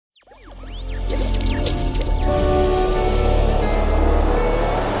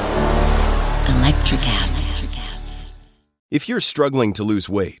If you're struggling to lose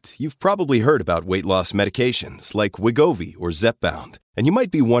weight, you've probably heard about weight loss medications like Wegovy or Zepbound, and you might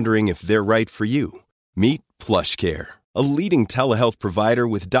be wondering if they're right for you. Meet PlushCare, a leading telehealth provider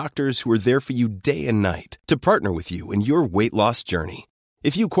with doctors who are there for you day and night to partner with you in your weight loss journey.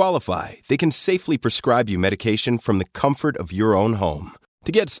 If you qualify, they can safely prescribe you medication from the comfort of your own home.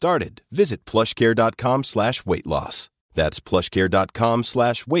 To get started, visit plushcare.com/weightloss. That's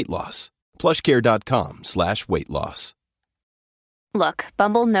plushcare.com/weightloss. plushcare.com/weightloss. Look,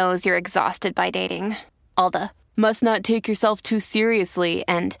 Bumble knows you're exhausted by dating. All the must not take yourself too seriously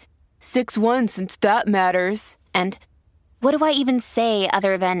and 6'1" since that matters. And what do I even say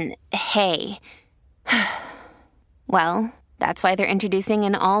other than hey? Well, that's why they're introducing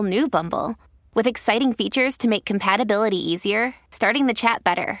an all-new Bumble with exciting features to make compatibility easier, starting the chat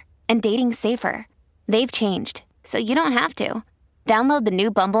better, and dating safer. They've changed, so you don't have to. Download the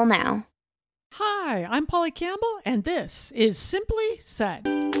new Bumble now. Hi, I'm Polly Campbell, and this is Simply Said.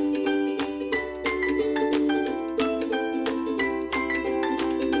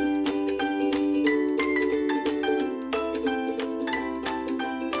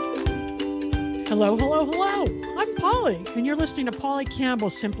 Hello, hello, hello. I'm Polly, and you're listening to Polly Campbell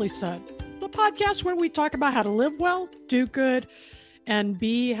Simply Said, the podcast where we talk about how to live well, do good, and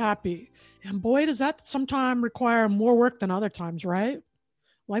be happy. And boy, does that sometimes require more work than other times, right?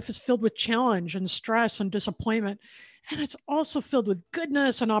 Life is filled with challenge and stress and disappointment, and it's also filled with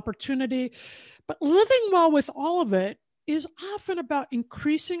goodness and opportunity. But living well with all of it is often about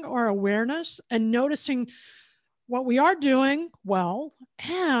increasing our awareness and noticing what we are doing well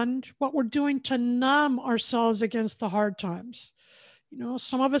and what we're doing to numb ourselves against the hard times. You know,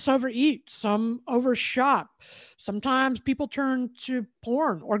 some of us overeat, some overshop. Sometimes people turn to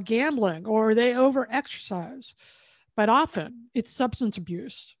porn or gambling, or they overexercise. But often it's substance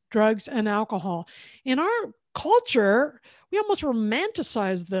abuse, drugs, and alcohol. In our culture, we almost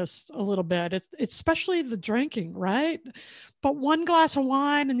romanticize this a little bit. It's especially the drinking, right? But one glass of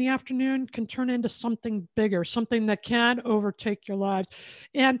wine in the afternoon can turn into something bigger, something that can overtake your lives.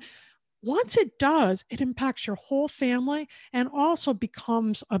 And once it does, it impacts your whole family and also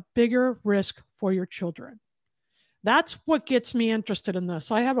becomes a bigger risk for your children. That's what gets me interested in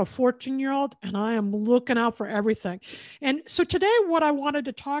this. I have a 14-year-old and I am looking out for everything. And so today, what I wanted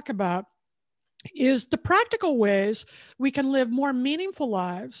to talk about is the practical ways we can live more meaningful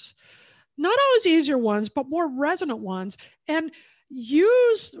lives, not always easier ones, but more resonant ones, and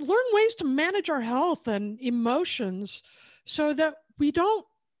learn ways to manage our health and emotions so that we don't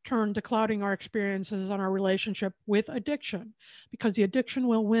turn to clouding our experiences and our relationship with addiction, because the addiction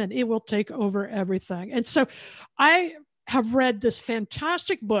will win. It will take over everything. And so I have read this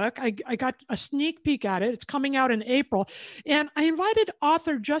fantastic book. I got a sneak peek at it. It's coming out in April. And I invited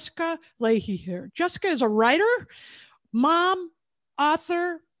author Jessica Lahey here. Jessica is a writer, mom,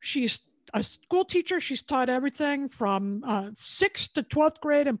 author. She's a school teacher. She's taught everything from 6th to 12th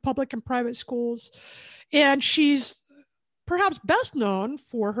grade in public and private schools. And she's perhaps best known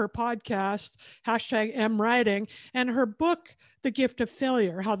for her podcast, #MWriting, and her book, The Gift of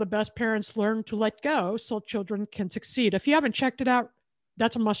Failure, How the Best Parents Learn to Let Go So Children Can Succeed. If you haven't checked it out,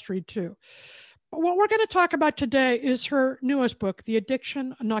 that's a must read too. But what we're going to talk about today is her newest book, The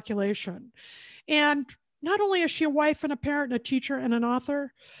Addiction Inoculation. And not only is she a wife and a parent and a teacher and an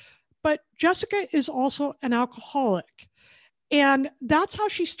author, but Jessica is also an alcoholic. And that's how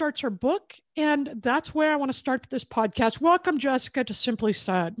she starts her book. And that's where I want to start this podcast. Welcome, Jessica, to Simply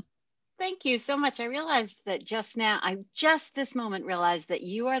Said. Thank you so much. I realized that just this moment realized that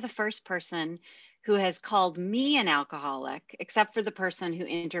you are the first person who has called me an alcoholic, except for the person who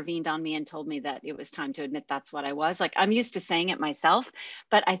intervened on me and told me that it was time to admit that's what I was. Like, I'm used to saying it myself,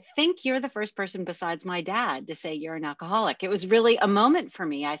 but I think you're the first person besides my dad to say you're an alcoholic. It was really a moment for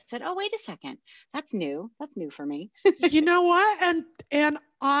me. I said, oh, wait a second. That's new. That's new for me. You know what? And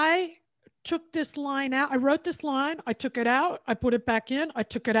I took this line out. I wrote this line. I took it out. I put it back in. I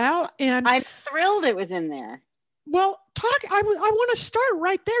took it out. And I'm thrilled it was in there. Well, I want to start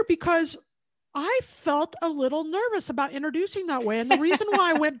right there because I felt a little nervous about introducing that way. And the reason why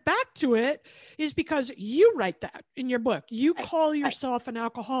I went back to it is because you write that in your book. You call yourself an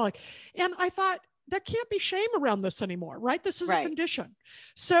alcoholic. And I thought there can't be shame around this anymore, right? This is a condition.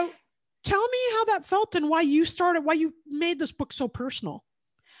 So tell me how that felt and why you made this book so personal.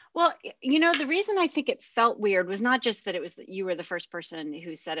 Well, you know, the reason I think it felt weird was not just that it was that you were the first person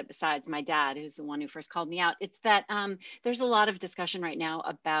who said it besides my dad, who's the one who first called me out. It's that there's a lot of discussion right now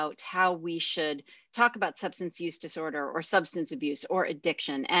about how we should talk about substance use disorder or substance abuse or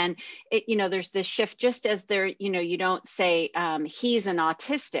addiction. And it, there's this shift, just as there, you don't say he's an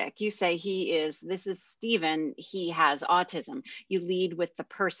autistic, you say this is Stephen, he has autism. You lead with the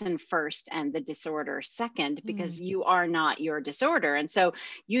person first and the disorder second, because you are not your disorder. And so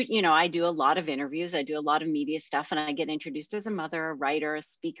I do a lot of interviews, I do a lot of media stuff, and I get introduced as a mother, a writer, a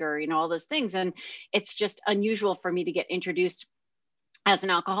speaker, all those things. And it's just unusual for me to get introduced as an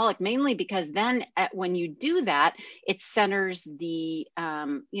alcoholic, mainly because then when you do that, it centers the,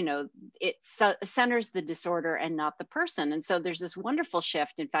 centers the disorder and not the person. And so there's this wonderful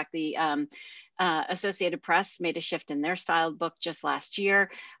shift. In fact, the Associated Press made a shift in their style book just last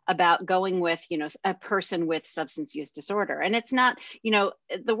year about going with, a person with substance use disorder. And it's not,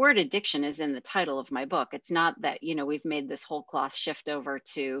 the word addiction is in the title of my book. It's not that, we've made this whole cloth shift over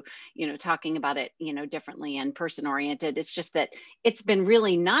to, talking about it, differently and person oriented. It's just that it's been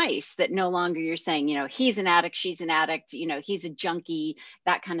really nice that no longer you're saying, he's an addict, she's an addict, he's a junkie,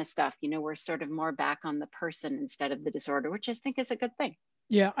 that kind of stuff. We're sort of more back on the person instead of the disorder, which I think is a good thing.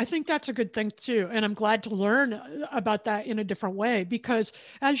 Yeah, I think that's a good thing too. And I'm glad to learn about that in a different way, because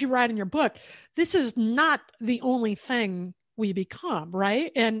as you write in your book, this is not the only thing we become,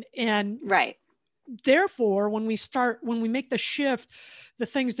 right? And right. Therefore, when we make the shift, the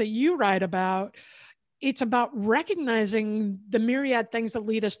things that you write about, it's about recognizing the myriad things that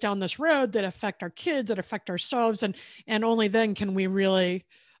lead us down this road that affect our kids, that affect ourselves. And only then can we really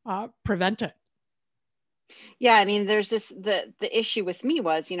prevent it. Yeah, I mean, there's the issue with me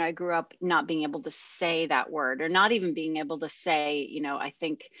was, I grew up not being able to say that word, or not even being able to say, I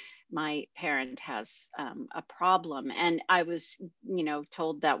think my parent has a problem. And I was,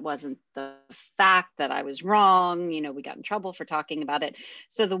 told that wasn't the fact, that I was wrong. We got in trouble for talking about it.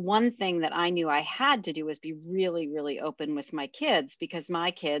 So the one thing that I knew I had to do was be really, really open with my kids, because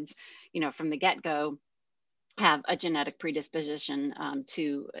my kids, from the get-go, have a genetic predisposition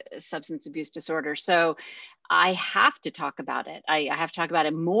to substance abuse disorder. So I have to talk about it. I have to talk about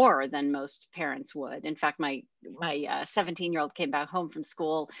it more than most parents would. In fact, my 17-year-old came back home from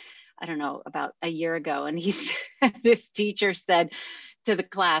school, I don't know, about a year ago. And this teacher said to the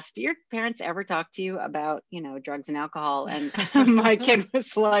class, do your parents ever talk to you about, drugs and alcohol? And my kid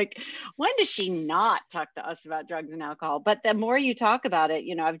was like, when does she not talk to us about drugs and alcohol? But the more you talk about it,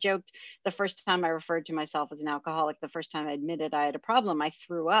 I've joked, the first time I referred to myself as an alcoholic, the first time I admitted I had a problem, I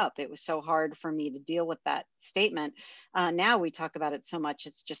threw up. It was so hard for me to deal with that statement. Now we talk about it so much,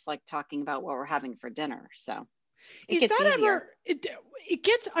 it's just like talking about what we're having for dinner. So it gets easier.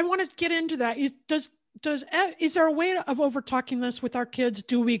 I want to get into that. Is there a way of over talking this with our kids?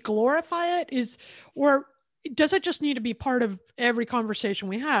 Do we glorify it? Or does it just need to be part of every conversation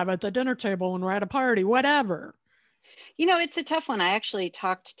we have at the dinner table when we're at a party, whatever? It's a tough one. I actually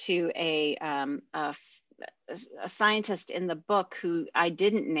talked to a scientist in the book who I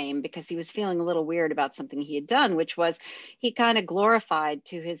didn't name because he was feeling a little weird about something he had done, which was he kind of glorified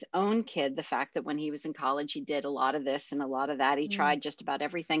to his own kid the fact that when he was in college, he did a lot of this and a lot of that. He tried just about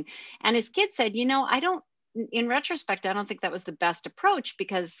everything. And his kid said, in retrospect, I don't think that was the best approach,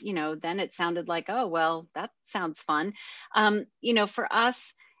 because, then it sounded like, oh, well, that sounds fun. For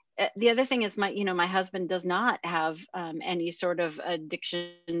us, the other thing is my husband does not have any sort of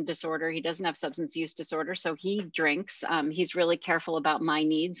addiction disorder. He doesn't have substance use disorder. So he drinks. He's really careful about my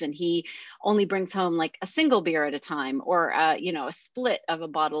needs, and he only brings home like a single beer at a time, or, a split of a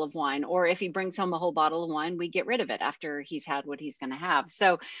bottle of wine. Or if he brings home a whole bottle of wine, we get rid of it after he's had what he's going to have.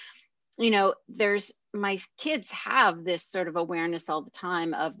 So, my kids have this sort of awareness all the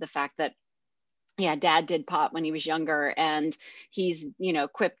time of the fact that, yeah, dad did pot when he was younger, and he's,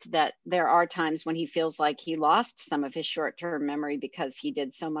 quipped that there are times when he feels like he lost some of his short-term memory because he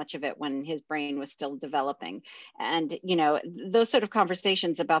did so much of it when his brain was still developing. And, those sort of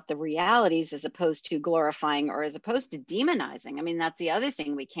conversations about the realities as opposed to glorifying or as opposed to demonizing. I mean, that's the other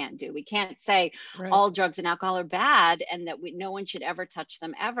thing we can't do. We can't say all drugs and alcohol are bad and that no one should ever touch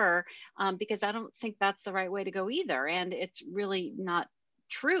them ever, because I don't think that's the right way to go either. And it's really not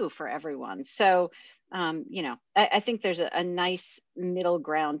true for everyone. So, I think there's a nice middle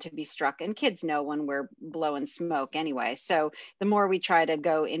ground to be struck, and kids know when we're blowing smoke anyway. So the more we try to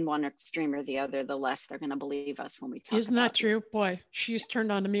go in one extreme or the other, the less they're going to believe us when we talk. Isn't that true? Boy, she's turned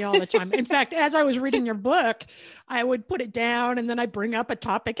on to me all the time. In fact, as I was reading your book, I would put it down and then I'd bring up a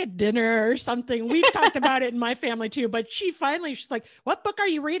topic at dinner or something. We've talked about it in my family too, but she's like, what book are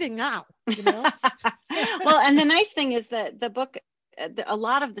you reading now? Well, and the nice thing is that the book a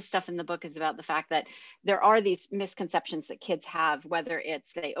lot of the stuff in the book is about the fact that there are these misconceptions that kids have, whether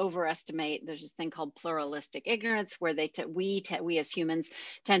it's they overestimate, there's this thing called pluralistic ignorance, where we as humans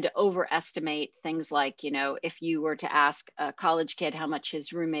tend to overestimate things like, you know, if you were to ask a college kid how much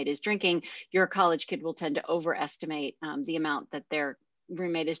his roommate is drinking, your college kid will tend to overestimate the amount that their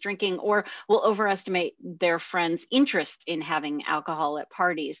roommate is drinking, or will overestimate their friend's interest in having alcohol at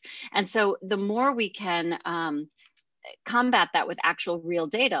parties. And so the more we can combat that with actual real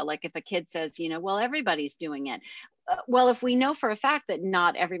data, like if a kid says, you know, well, everybody's doing it. Well, if we know for a fact that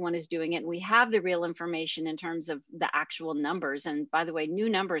not everyone is doing it, and we have the real information in terms of the actual numbers, and by the way, new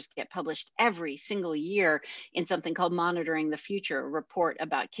numbers get published every single year in something called Monitoring the Future, a report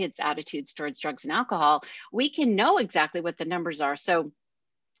about kids' attitudes towards drugs and alcohol, we can know exactly what the numbers are. So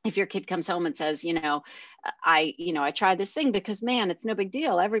if your kid comes home and says, you know, I tried this thing because, man, it's no big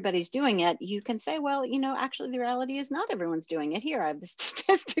deal, everybody's doing it, you can say, well, you know, actually the reality is not everyone's doing it. Here, I have the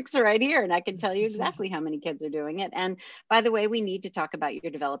statistics right here, and I can tell you exactly how many kids are doing it. And by the way, we need to talk about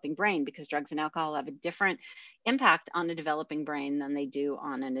your developing brain, because drugs and alcohol have a different impact on a developing brain than they do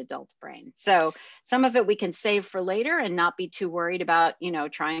on an adult brain. So some of it we can save for later and not be too worried about, you know,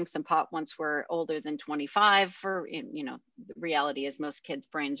 trying some pot once we're older than 25. For, you know, the reality is most kids'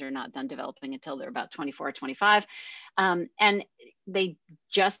 brains are not done developing until they're about 24 or 25. And they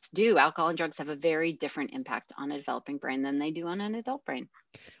just do. Alcohol and drugs have a very different impact on a developing brain than they do on an adult brain.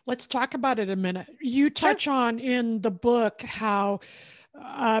 Let's talk about it a minute. You touch on in the book how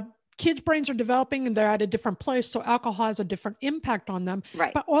kids' brains are developing and they're at a different place. So alcohol has a different impact on them,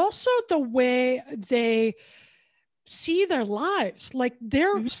 right? But also the way they see their lives, like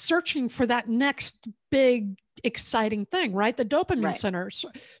they're searching for that next big exciting thing, right? The dopamine centers.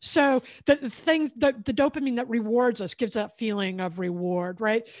 So the things, the dopamine that rewards us gives that feeling of reward,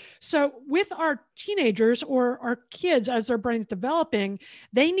 right? So with our teenagers or our kids, as their brain's developing,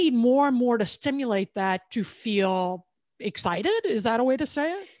 they need more and more to stimulate that to feel excited. Is that a way to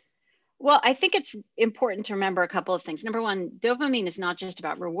say it? Well, I think it's important to remember a couple of things. Number one, dopamine is not just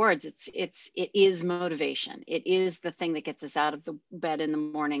about rewards. It is motivation. It is the thing that gets us out of the bed in the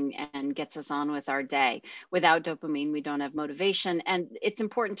morning and gets us on with our day. Without dopamine, we don't have motivation. And it's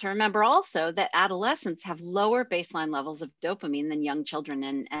important to remember also that adolescents have lower baseline levels of dopamine than young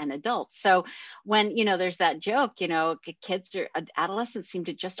children and adults. So when, you know, there's that joke, you know, adolescents seem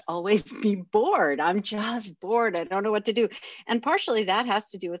to just always be bored. I'm just bored. I don't know what to do. And partially that has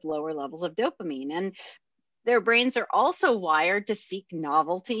to do with lower levels of dopamine, and their brains are also wired to seek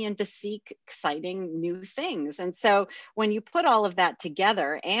novelty and to seek exciting new things. And so when you put all of that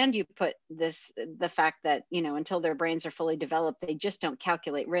together and you put the fact that, you know, until their brains are fully developed, they just don't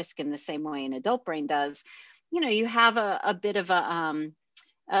calculate risk in the same way an adult brain does, you know, you have a bit of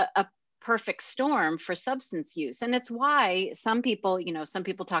a perfect storm for substance use. And it's why some people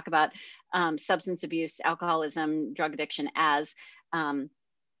talk about substance abuse, alcoholism, drug addiction as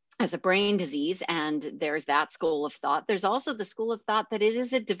a brain disease, and there's that school of thought. There's also the school of thought that it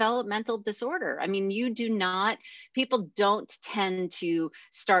is a developmental disorder. I mean, people don't tend to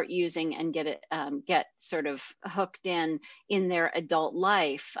start using and get sort of hooked in their adult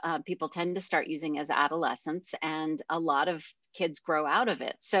life. People tend to start using as adolescents, and a lot of kids grow out of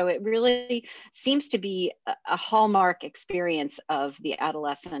it. So it really seems to be a hallmark experience of the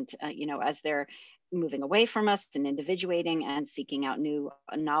adolescent, you know, as they're moving away from us and individuating and seeking out new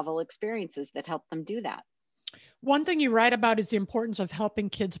novel experiences that help them do that. One thing you write about is the importance of helping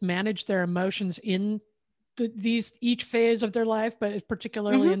kids manage their emotions in each phase of their life, but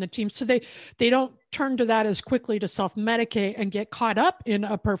particularly in the teens. So they don't turn to that as quickly to self-medicate and get caught up in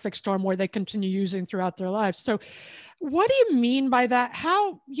a perfect storm where they continue using throughout their lives. So what do you mean by that?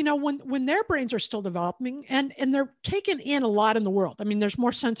 How, you know, when their brains are still developing and they're taking in a lot in the world, I mean, there's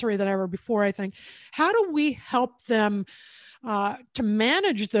more sensory than ever before, I think. How do we help them to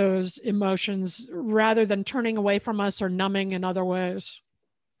manage those emotions rather than turning away from us or numbing in other ways?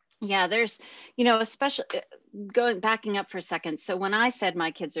 Yeah, there's, you know, especially backing up for a second. So when I said my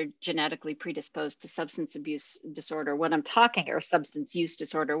kids are genetically predisposed to substance abuse disorder, or substance use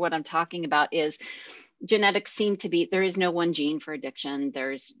disorder, what I'm talking about is genetics seem to be, there is no one gene for addiction.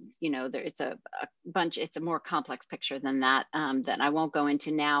 There's, you know, it's a bunch, it's a more complex picture than that, that I won't go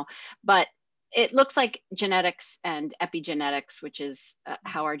into now, but it looks like genetics and epigenetics, which is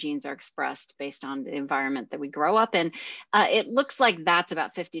how our genes are expressed based on the environment that we grow up in. It looks like that's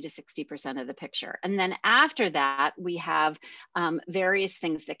about 50 to 60% of the picture. And then after that, we have various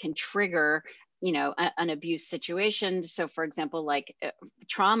things that can trigger an abuse situation. So for example, like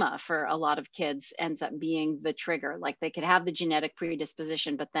trauma for a lot of kids ends up being the trigger. Like they could have the genetic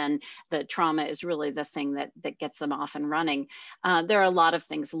predisposition, but then the trauma is really the thing that gets them off and running. There are a lot of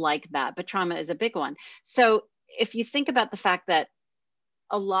things like that, but trauma is a big one. So if you think about the fact that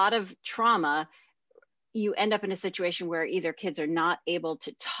a lot of trauma, you end up in a situation where either kids are not able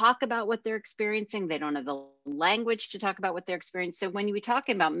to talk about what they're experiencing, they don't have the language to talk about what they're experiencing. So when you talk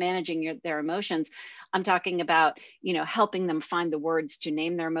about managing their emotions, I'm talking about, helping them find the words to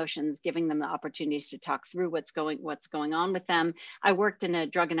name their emotions, giving them the opportunities to talk through what's going on with them. I worked in a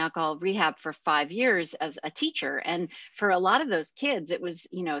drug and alcohol rehab for 5 years as a teacher. And for a lot of those kids, it was,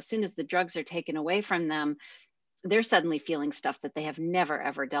 as soon as the drugs are taken away from them, they're suddenly feeling stuff that they have never,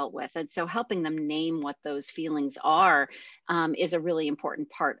 ever dealt with. And so helping them name what those feelings are is a really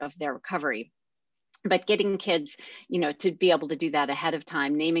important part of their recovery. But getting kids, to be able to do that ahead of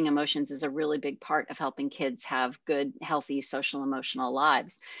time, naming emotions is a really big part of helping kids have good, healthy, social, emotional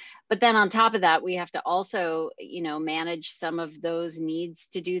lives. But then on top of that, we have to also, manage some of those needs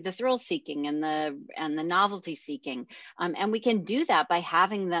to do the thrill seeking and the novelty seeking. And we can do that by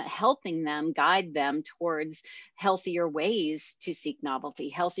helping them, guide them towards healthier ways to seek novelty,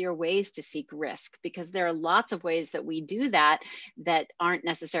 healthier ways to seek risk, because there are lots of ways that we do that aren't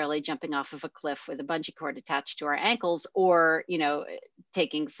necessarily jumping off of a cliff with a bungee cord attached to our ankles or,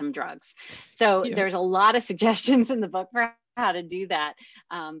 taking some drugs. So there's a lot of suggestions in the book for how to do that.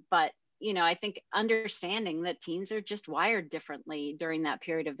 But I think understanding that teens are just wired differently during that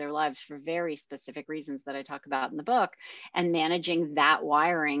period of their lives for very specific reasons that I talk about in the book, and managing that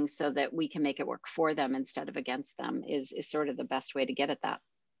wiring so that we can make it work for them instead of against them is sort of the best way to get at that.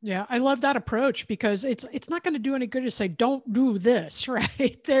 Yeah, I love that approach, because it's not going to do any good to say, don't do this,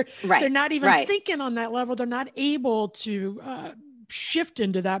 right? They're not even thinking on that level. They're not able to shift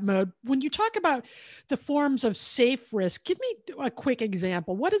into that mode. When you talk about the forms of safe risk, give me a quick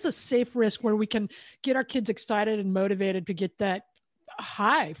example. What is a safe risk where we can get our kids excited and motivated to get that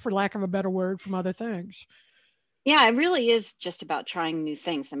high, for lack of a better word, from other things? Yeah, it really is just about trying new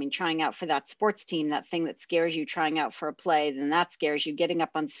things. I mean, trying out for that sports team, that thing that scares you, trying out for a play, then that scares you, getting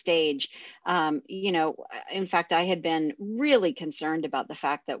up on stage. In fact, I had been really concerned about the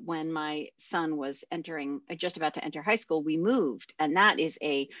fact that when my son was just about to enter high school, we moved. And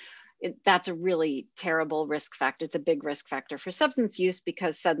that's a really terrible risk factor. It's a big risk factor for substance use,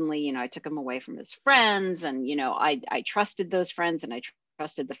 because suddenly, I took him away from his friends, and, I trusted those friends, and I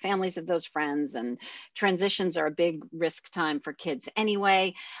trusted the families of those friends, and transitions are a big risk time for kids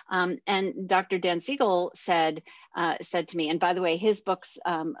anyway. And Dr. Dan Siegel said to me, and by the way, his books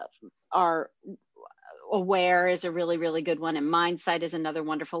are Aware is a really, really good one, and Mindsight is another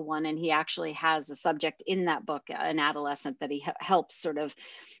wonderful one. And he actually has a subject in that book, an adolescent, that he helps sort of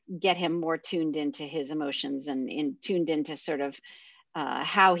get him more tuned into his emotions and tuned into sort of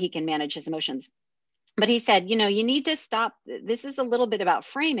how he can manage his emotions. But he said, you need to stop. This is a little bit about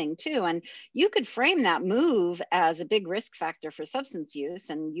framing too. And you could frame that move as a big risk factor for substance use,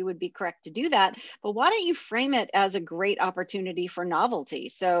 and you would be correct to do that. But why don't you frame it as a great opportunity for novelty?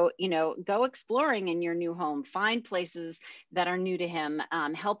 So, go exploring in your new home, find places that are new to him,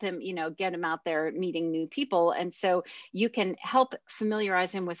 help him, get him out there meeting new people. And so you can help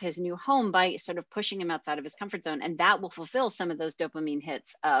familiarize him with his new home by sort of pushing him outside of his comfort zone. And that will fulfill some of those dopamine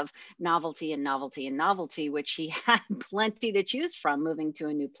hits of novelty, which he had plenty to choose from moving to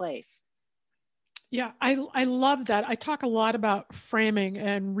a new place. Yeah, I love that. I talk a lot about framing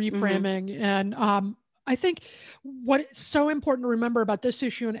and reframing. Mm-hmm. And I think what's so important to remember about this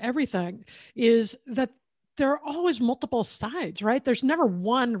issue and everything is that there are always multiple sides, right? There's never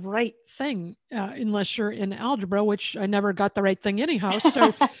one right thing unless you're in algebra, which I never got the right thing anyhow.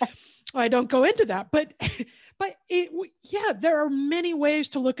 So I don't go into that, but there are many ways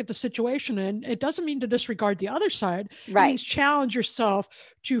to look at the situation, and it doesn't mean to disregard the other side. Right. It means challenge yourself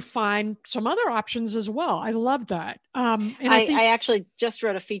to find some other options as well. I love that. And I actually just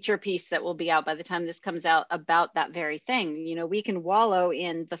wrote a feature piece that will be out by the time this comes out about that very thing. We can wallow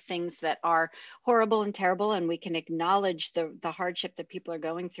in the things that are horrible and terrible, and we can acknowledge the hardship that people are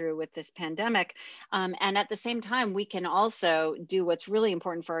going through with this pandemic. And at the same time, we can also do what's really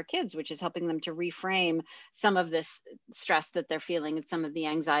important for our kids, which is helping them to reframe some of this stress that they're feeling and some of the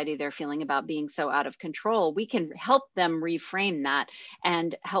anxiety they're feeling about being so out of control. We can help them reframe that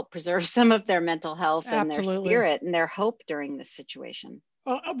and help preserve some of their mental health and their spirit and their hope during this situation.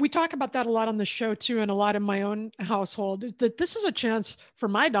 We talk about that a lot on the show too, and a lot in my own household. That this is a chance for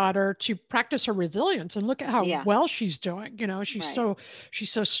my daughter to practice her resilience and look at how Yeah, well she's doing. right.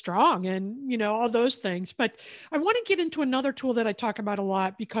 She's so strong, and all those things. But I want to get into another tool that I talk about a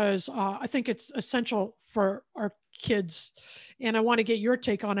lot because I think it's essential for our kids, and I want to get your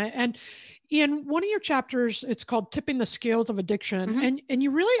take on it. And in one of your chapters, it's called "Tipping the Scales of Addiction," Hmm. and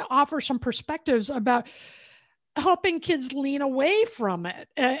you really offer some perspectives about helping kids lean away from it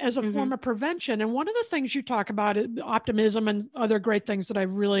as a Hmm. form of prevention. And one of the things you talk about is optimism and other great things that I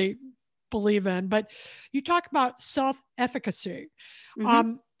really believe in, but you talk about self-efficacy.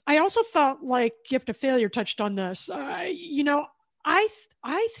 Hmm. I also felt like Gift of Failure touched on this. I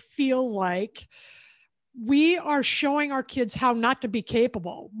feel like we are showing our kids how not to be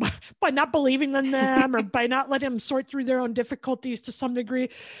capable by not believing in them or by not letting them sort through their own difficulties to some degree.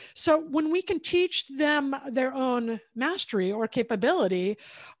 So when we can teach them their own mastery or capability,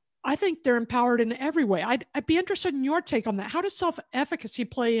 I think they're empowered in every way. I'd be interested in your take on that. How does self-efficacy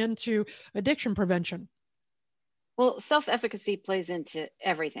play into addiction prevention? Well, self-efficacy plays into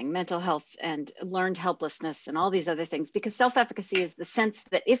everything, mental health and learned helplessness and all these other things, because self-efficacy is the sense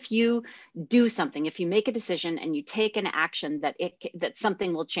that if you do something, if you make a decision and you take an action, that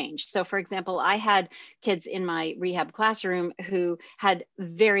something will change. So for example, I had kids in my rehab classroom who had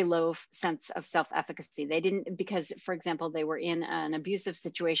very low sense of self-efficacy. They didn't, because for example, they were in an abusive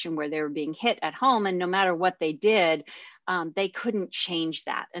situation where they were being hit at home, and no matter what they did, they couldn't change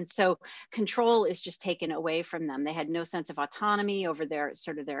that. And so control is just taken away from them. They had no sense of autonomy over their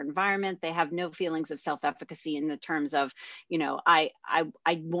environment. They have no feelings of self-efficacy in the terms of, I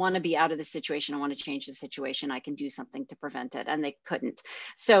want to be out of the situation. I want to change the situation. I can do something to prevent it. And they couldn't.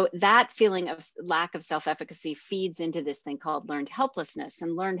 So that feeling of lack of self-efficacy feeds into this thing called learned helplessness.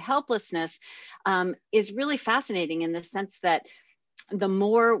 And learned helplessness is really fascinating in the sense that the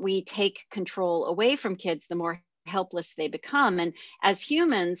more we take control away from kids, the more helpless they become. And as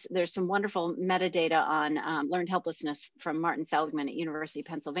humans, there's some wonderful metadata on learned helplessness from Martin Seligman at University of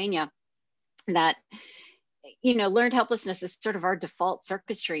Pennsylvania that learned helplessness is sort of our default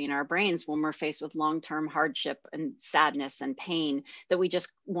circuitry in our brains when we're faced with long-term hardship and sadness and pain, that we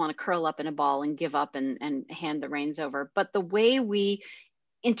just want to curl up in a ball and give up and hand the reins over. But the way we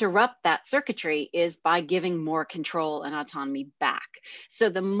interrupt that circuitry is by giving more control and autonomy back. So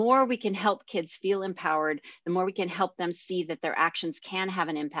the more we can help kids feel empowered, the more we can help them see that their actions can have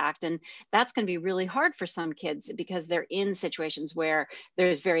an impact. And that's going to be really hard for some kids because they're in situations where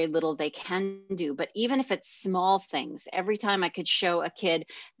there's very little they can do. But even if it's small things, every time I could show a kid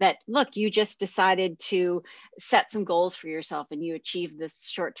that, look, you just decided to set some goals for yourself and you achieved this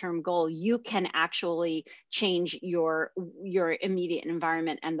short-term goal, you can actually change your immediate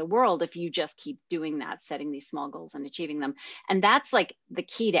environment and the world if you just keep doing that, setting these small goals and achieving them. And that's like the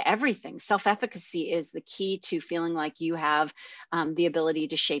key to everything. Self-efficacy is the key to feeling like you have the ability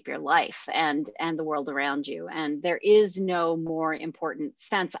to shape your life and the world around you. And there is no more important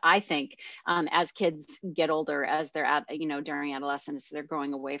sense, I think, as kids get older, as they're at, during adolescence, they're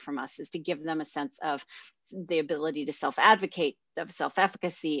growing away from us, is to give them a sense of the ability to self-advocate, of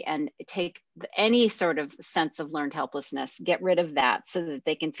self-efficacy, and take any sort of sense of learned helplessness, get rid of that so that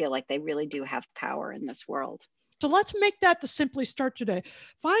they can feel like they really do have power in this world. So let's make that the Simply Start today.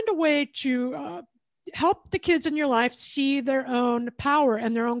 Find a way to help the kids in your life see their own power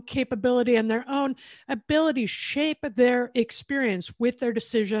and their own capability and their own ability shape their experience with their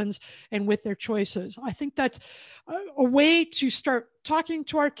decisions and with their choices. I think that's a way to start talking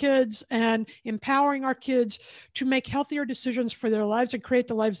to our kids and empowering our kids to make healthier decisions for their lives and create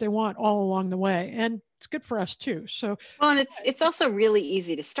the lives they want all along the way. And it's good for us too. So, well, and it's also really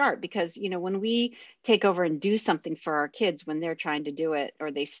easy to start because, when we take over and do something for our kids, when they're trying to do it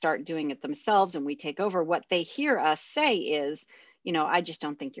or they start doing it themselves and we take over, what they hear us say is, I just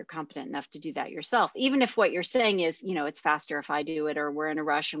don't think you're competent enough to do that yourself. Even if what you're saying is, it's faster if I do it, or we're in a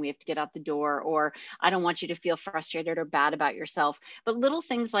rush and we have to get out the door, or I don't want you to feel frustrated or bad about yourself. But little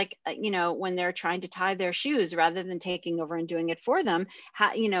things like, when they're trying to tie their shoes, rather than taking over and doing it for them,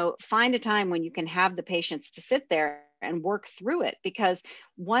 find a time when you can have the patience to sit there and work through it, because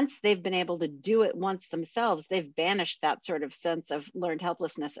once they've been able to do it once themselves, they've banished that sort of sense of learned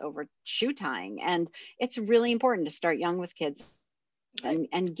helplessness over shoe tying. And it's really important to start young with kids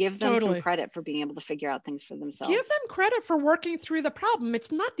and give them some credit for being able to figure out things for themselves. Give them credit for working through the problem.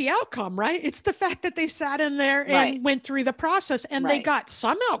 It's not the outcome, right? It's the fact that they sat in there and went through the process and they got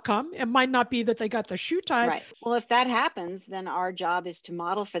some outcome. It might not be that they got the shoe tied. Right. Well, if that happens, then our job is to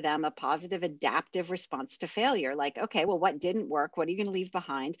model for them a positive, adaptive response to failure. Like, okay, well, what didn't work? What are you going to leave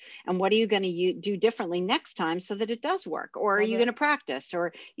behind? And what are you going to do differently next time so that it does work? Or are you going to practice?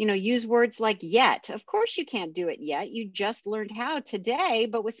 Or, use words like yet. Of course you can't do it yet. You just learned how today,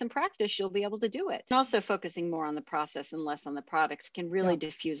 but with some practice, you'll be able to do it. And also focusing more on the process and less on the product can really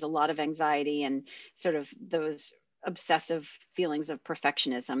diffuse a lot of anxiety and sort of those obsessive feelings of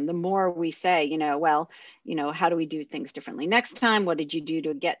perfectionism. The more we say, how do we do things differently next time? What did you do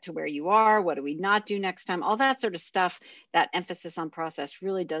to get to where you are? What do we not do next time? All that sort of stuff, that emphasis on process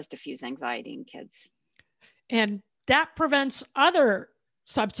really does diffuse anxiety in kids. And that prevents other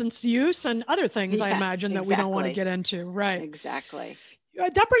substance use and other things, I imagine, that we don't want to get into. Right. Exactly.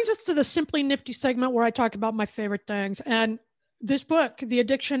 That brings us to the Simply Nifty segment where I talk about my favorite things. And this book, The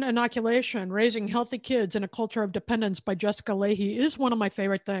Addiction Inoculation, Raising Healthy Kids in a Culture of Dependence by Jessica Lahey, is one of my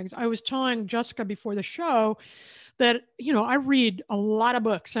favorite things. I was telling Jessica before the show that, I read a lot of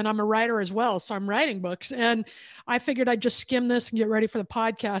books and I'm a writer as well. So I'm writing books and I figured I'd just skim this and get ready for the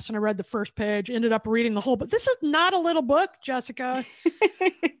podcast. And I read the first page, ended up reading the whole book. This is not a little book, Jessica,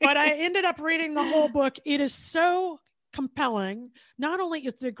 but I ended up reading the whole book. It is so compelling. Not only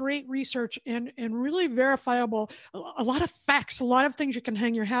is there great research and really verifiable, a lot of facts, a lot of things you can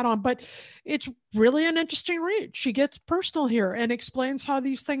hang your hat on, but it's really an interesting read. She gets personal here and explains how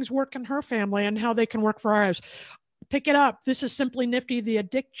these things work in her family and how they can work for ours. Pick it up. This is Simply Nifty, The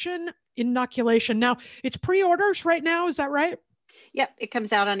Addiction Inoculation. Now, it's pre-orders right now. Is that right? Yep, it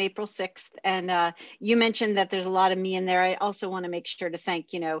comes out on April 6th. And you mentioned that there's a lot of me in there. I also want to make sure to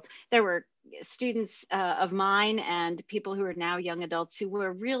thank, there were students of mine and people who are now young adults who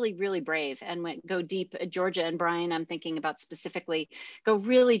were really, really brave and go deep. Georgia and Brian, I'm thinking about specifically, go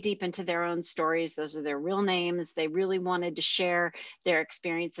really deep into their own stories. Those are their real names. They really wanted to share their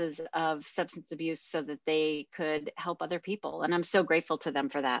experiences of substance abuse so that they could help other people. And I'm so grateful to them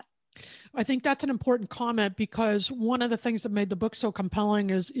for that. I think that's an important comment because one of the things that made the book so compelling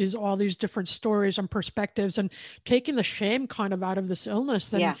is all these different stories and perspectives and taking the shame kind of out of this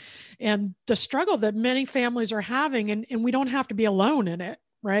illness and the struggle that many families are having. And we don't have to be alone in it,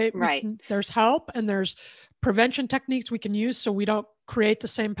 right? Right. There's help and there's prevention techniques we can use so we don't create the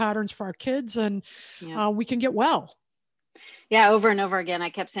same patterns for our kids and we can get well. Yeah, over and over again, I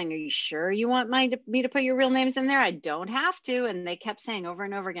kept saying, are you sure you want me to put your real names in there? I don't have to. And they kept saying over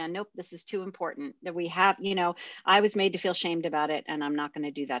and over again, nope, this is too important that we have, I was made to feel shamed about it and I'm not going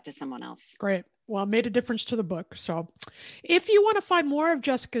to do that to someone else. Great. Well, it made a difference to the book. So if you want to find more of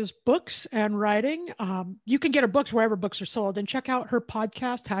Jessica's books and writing, you can get her books wherever books are sold and check out her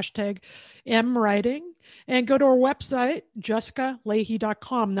podcast, #MWriting, and go to her website,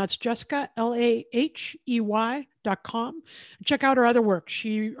 jessicalahey.com. That's Jessica, LAHEY.com. Check out her other work.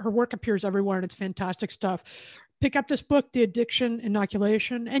 Her work appears everywhere and it's fantastic stuff. Pick up this book, The Addiction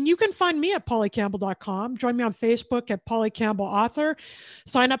Inoculation. And you can find me at pollycampbell.com. Join me on Facebook at Polly Campbell Author.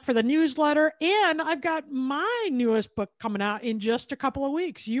 Sign up for the newsletter. And I've got my newest book coming out in just a couple of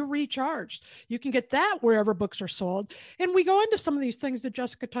weeks, You Recharged. You can get that wherever books are sold. And we go into some of these things that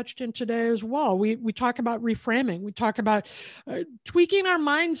Jessica touched in today as well. We talk about reframing. We talk about tweaking our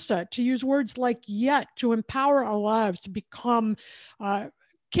mindset to use words like yet to empower our lives to become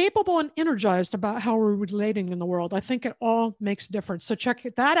capable and energized about how we're relating in the world. I think it all makes a difference. So check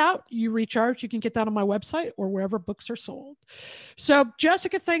that out. You Recharge. You can get that on my website or wherever books are sold. So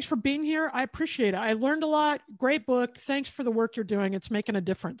Jessica, thanks for being here. I appreciate it. I learned a lot. Great book. Thanks for the work you're doing. It's making a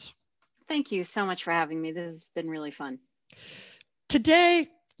difference. Thank you so much for having me. This has been really fun. Today,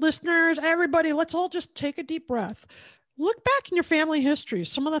 listeners, everybody, let's all just take a deep breath. Look back in your family history,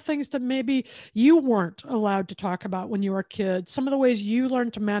 some of the things that maybe you weren't allowed to talk about when you were a kid, some of the ways you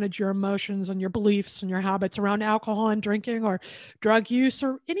learned to manage your emotions and your beliefs and your habits around alcohol and drinking or drug use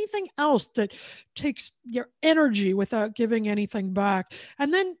or anything else that takes your energy without giving anything back.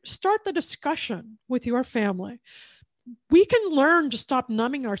 And then start the discussion with your family. We can learn to stop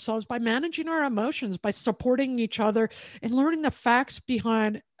numbing ourselves by managing our emotions, by supporting each other and learning the facts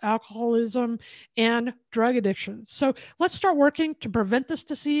behind alcoholism and drug addiction. So let's start working to prevent this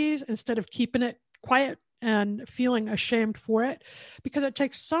disease instead of keeping it quiet and feeling ashamed for it, because it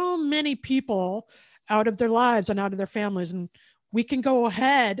takes so many people out of their lives and out of their families. And we can go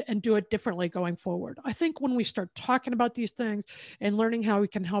ahead and do it differently going forward. I think when we start talking about these things and learning how we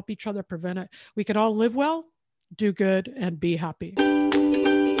can help each other prevent it, we could all live well, do good, and be happy.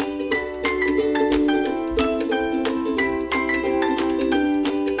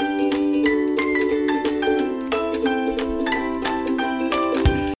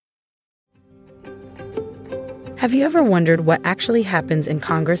 Have you ever wondered what actually happens in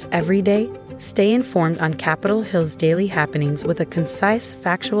Congress every day? Stay informed on Capitol Hill's daily happenings with a concise,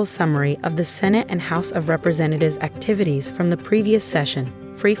 factual summary of the Senate and House of Representatives' activities from the previous session,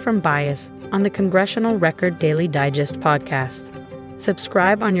 free from bias, on the Congressional Record Daily Digest podcast.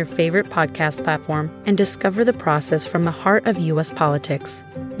 Subscribe on your favorite podcast platform and discover the process from the heart of U.S. politics.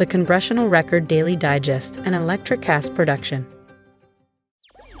 The Congressional Record Daily Digest, an Electricast production.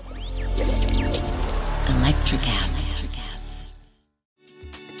 Electricast.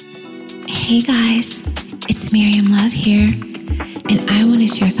 Hey guys, it's Miriam Love here, and I want to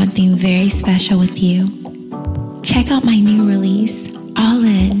share something very special with you. Check out my new release, All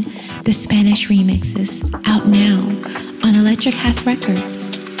In, the Spanish remixes, out now on Electricast Records.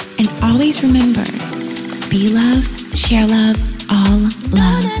 And always remember, be love, share love, all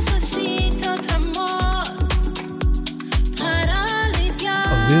love.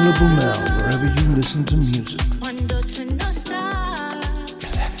 Available now wherever you listen to music.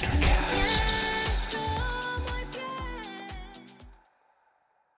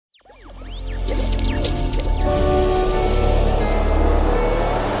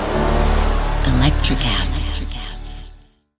 Electricast.